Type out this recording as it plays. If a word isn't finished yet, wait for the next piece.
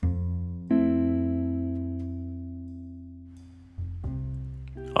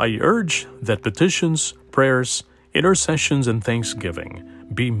I urge that petitions, prayers, intercessions, and thanksgiving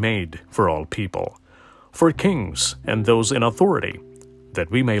be made for all people, for kings and those in authority, that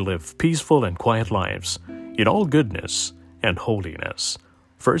we may live peaceful and quiet lives in all goodness and holiness.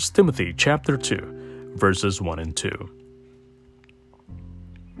 1 Timothy chapter 2, verses 1 and 2.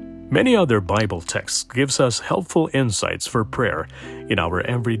 Many other Bible texts gives us helpful insights for prayer in our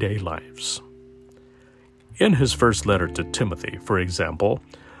everyday lives. In his first letter to Timothy, for example,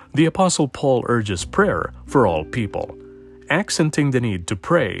 the Apostle Paul urges prayer for all people, accenting the need to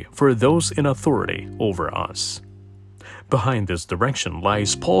pray for those in authority over us. Behind this direction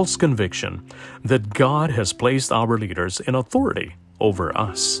lies Paul's conviction that God has placed our leaders in authority over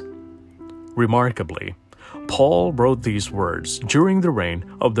us. Remarkably, Paul wrote these words during the reign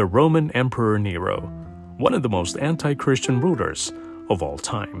of the Roman Emperor Nero, one of the most anti-Christian rulers of all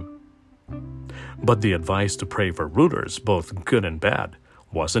time. But the advice to pray for rulers, both good and bad,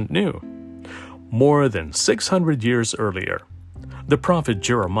 wasn't new. More than 600 years earlier, the prophet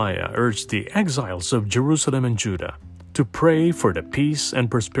Jeremiah urged the exiles of Jerusalem and Judah to pray for the peace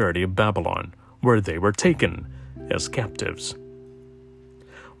and prosperity of Babylon, where they were taken as captives.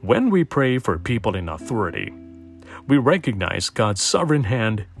 When we pray for people in authority, we recognize God's sovereign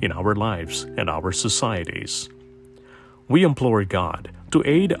hand in our lives and our societies. We implore God to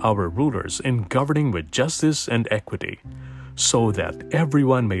aid our rulers in governing with justice and equity, so that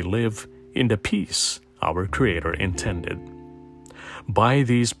everyone may live in the peace our Creator intended. By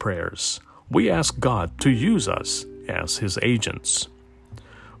these prayers, we ask God to use us as His agents.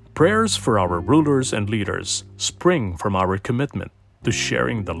 Prayers for our rulers and leaders spring from our commitment to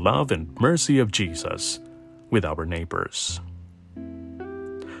sharing the love and mercy of Jesus with our neighbors.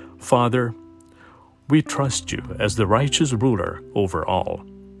 Father, we trust You as the righteous ruler over all.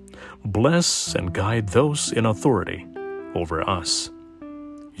 Bless and guide those in authority over us.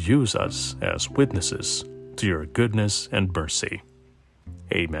 Use us as witnesses to Your goodness and mercy.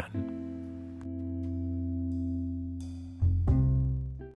 Amen.